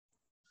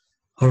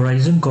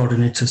Horizon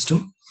coordinate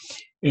system.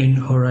 In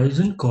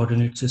horizon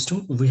coordinate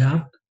system, we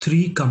have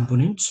three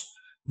components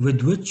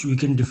with which we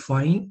can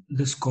define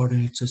this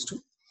coordinate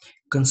system.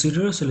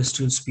 Consider a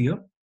celestial sphere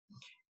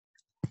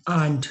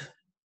and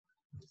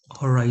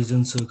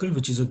horizon circle,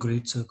 which is a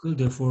great circle.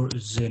 Therefore,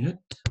 zenith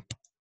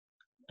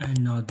and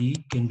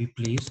nadi can be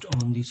placed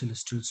on the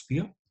celestial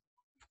sphere.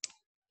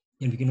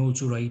 And we can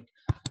also write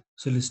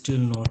celestial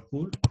north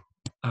pole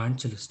and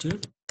celestial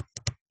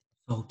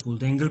south pole.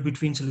 The angle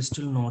between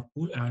celestial north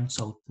pole and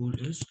south pole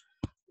is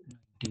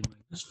 90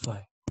 minus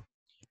 5.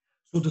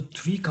 So the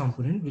three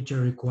components which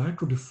are required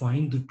to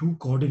define the two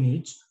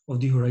coordinates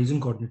of the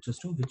horizon coordinate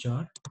system, which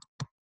are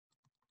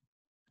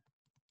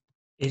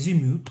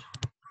azimuth,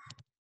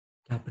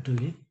 capital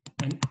A,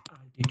 and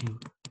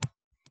altitude.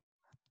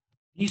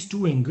 These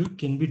two angles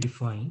can be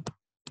defined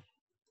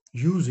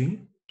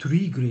using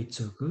three great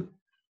circles.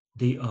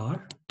 They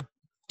are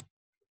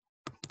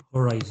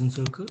horizon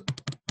circle.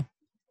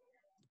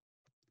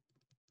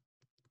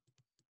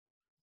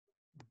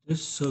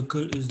 This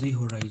circle is the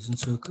horizon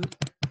circle.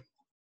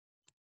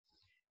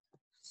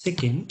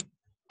 Second,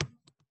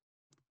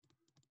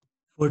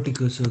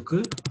 vertical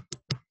circle.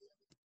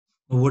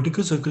 A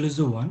vertical circle is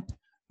the one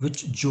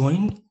which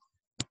join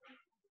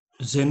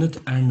zenith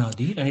and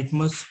nadi, and it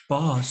must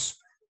pass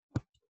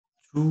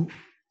through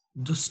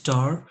the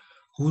star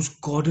whose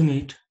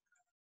coordinate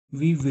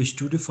we wish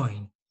to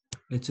define.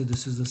 Let's say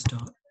this is the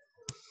star.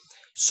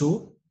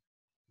 So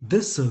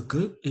this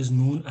circle is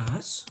known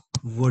as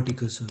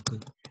vertical circle.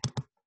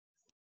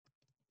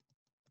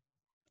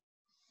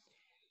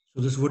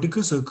 So this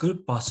vertical circle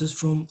passes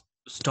from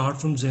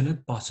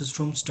zenith, passes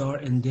from star,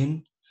 and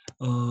then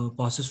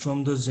passes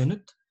from the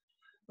zenith,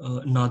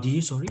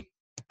 nadi, sorry,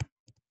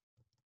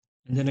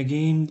 and then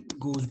again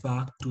goes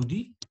back to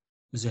the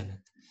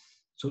zenith.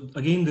 So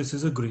again, this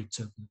is a great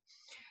circle.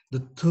 The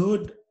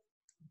third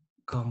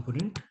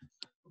component,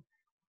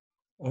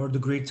 or the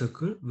great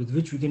circle, with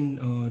which we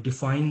can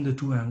define the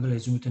two angles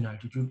azimuth and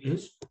altitude,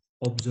 is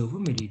observer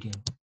meridian.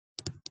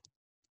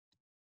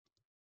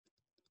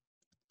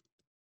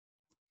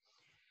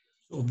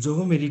 So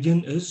observer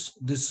meridian is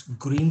this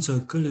green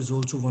circle, is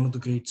also one of the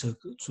great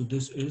circles. So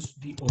this is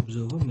the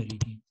observer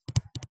meridian.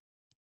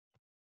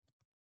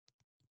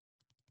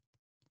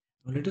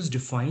 Now let us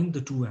define the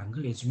two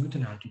angles azimuth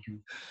and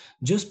altitude.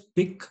 Just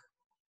pick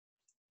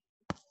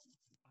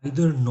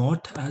either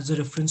north as a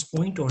reference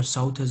point or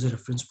south as a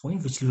reference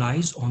point, which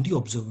lies on the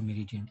observer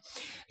meridian.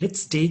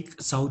 Let's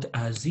take south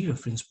as the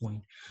reference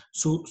point.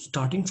 So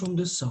starting from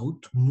the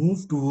south,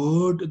 move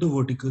toward the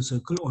vertical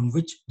circle on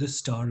which the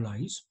star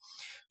lies.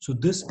 So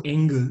this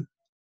angle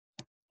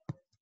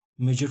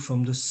measured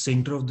from the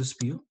center of the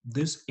sphere,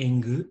 this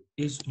angle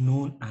is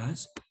known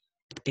as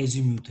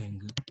azimuth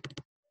angle.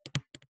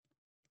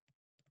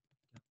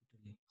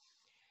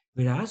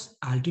 Whereas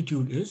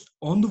altitude is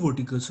on the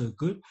vertical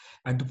circle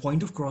at the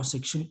point of cross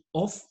section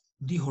of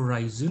the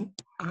horizon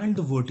and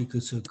the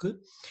vertical circle.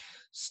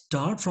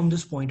 Start from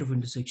this point of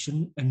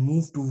intersection and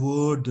move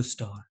toward the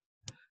star.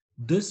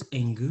 This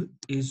angle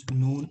is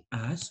known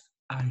as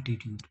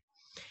altitude.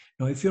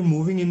 Now, if you're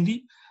moving in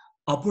the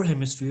upper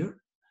hemisphere,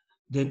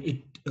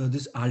 then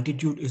this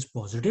altitude is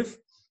positive,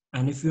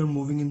 and if you're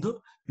moving in the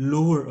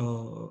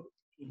lower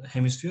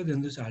hemisphere,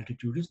 then this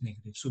altitude is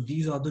negative. So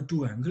these are the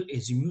two angles,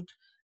 azimuth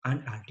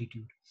and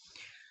altitude.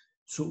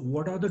 So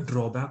what are the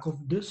drawback of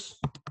this?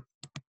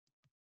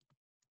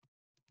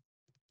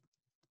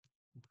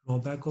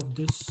 Drawback of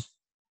this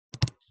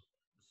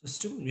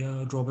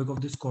system, drawback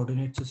of this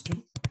coordinate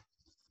system.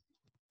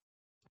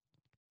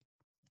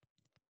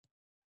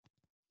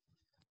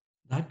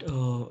 That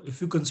if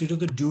you consider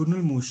the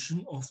diurnal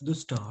motion of the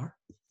star,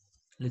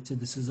 let's say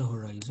this is the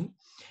horizon.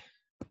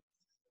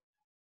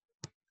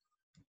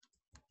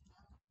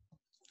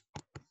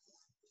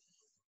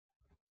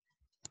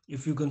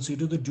 If you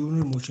consider the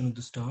diurnal motion of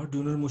the star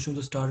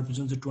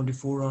represents the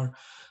 24-hour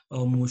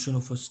motion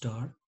of a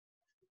star.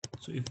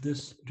 So if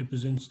this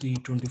represents the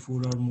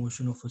 24-hour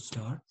motion of a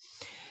star,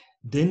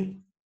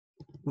 then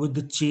with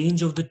the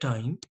change of the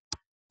time,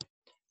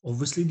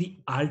 obviously the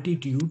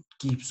altitude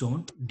keeps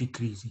on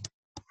decreasing.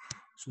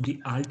 So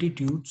the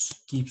altitudes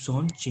keeps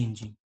on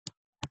changing.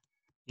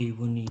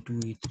 A1,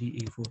 A2,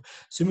 A3, A4.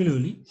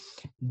 Similarly,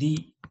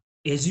 the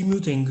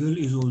azimuth angle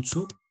is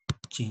also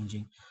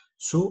changing.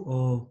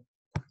 So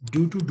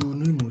due to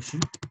diurnal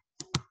motion,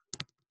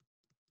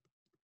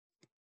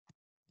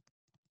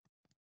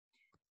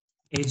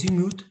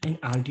 azimuth and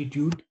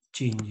altitude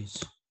changes.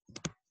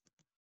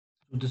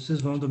 So this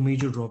is one of the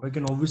major drawback,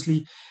 and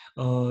obviously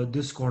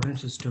this coordinate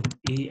system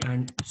A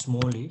and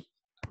small a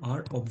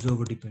are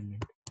observer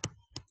dependent.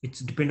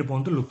 It's dependent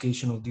upon the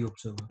location of the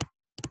observer.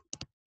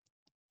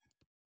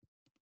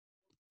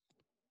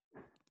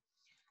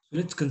 So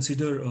let's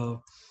consider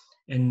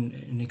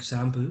an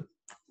example.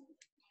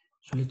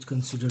 So let's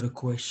consider a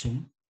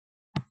question.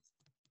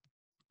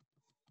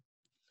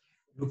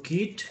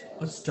 Locate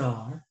a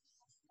star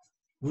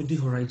with the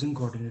horizon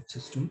coordinate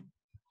system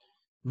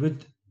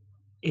with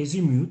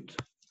azimuth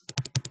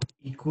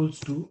equals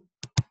to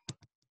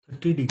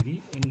 30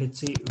 degree and let's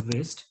say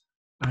west,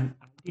 and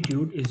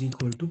altitude is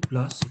equal to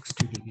plus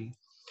 60 degree.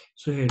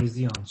 So here is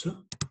the answer.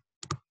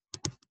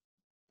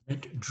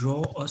 Let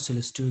draw a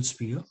celestial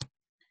sphere,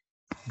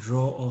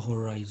 draw a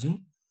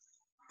horizon,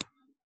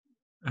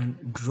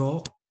 and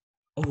draw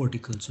a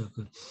vertical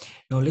circle.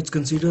 Now let's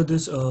consider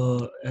this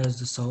as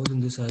the south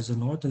and this as the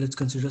north, and let's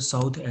consider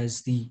south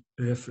as the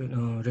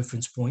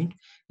reference point.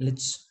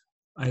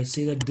 I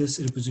say that this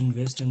represents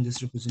west and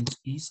this represents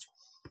east.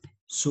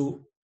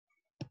 So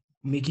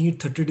making it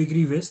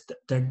 30-degree west,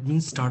 that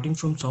means starting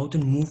from south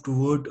and move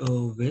toward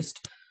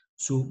west.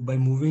 So by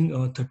moving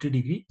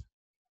 30-degree,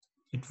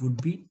 it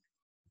would be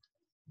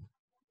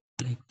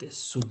like this.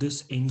 So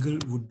this angle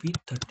would be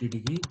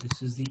 30-degree.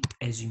 This is the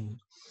azimuth.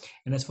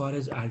 And as far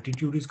as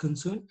altitude is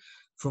concerned,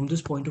 from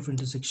this point of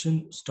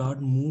intersection, start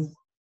move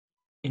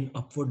in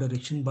upward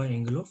direction by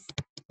angle of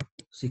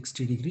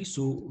 60 degrees.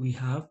 So we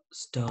have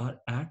star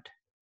at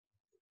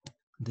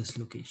this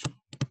location.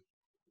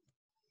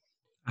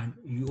 And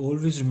you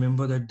always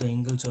remember that the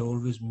angles are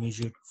always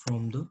measured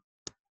from the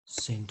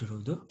center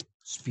of the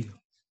sphere.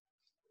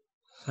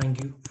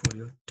 Thank you for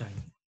your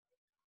time.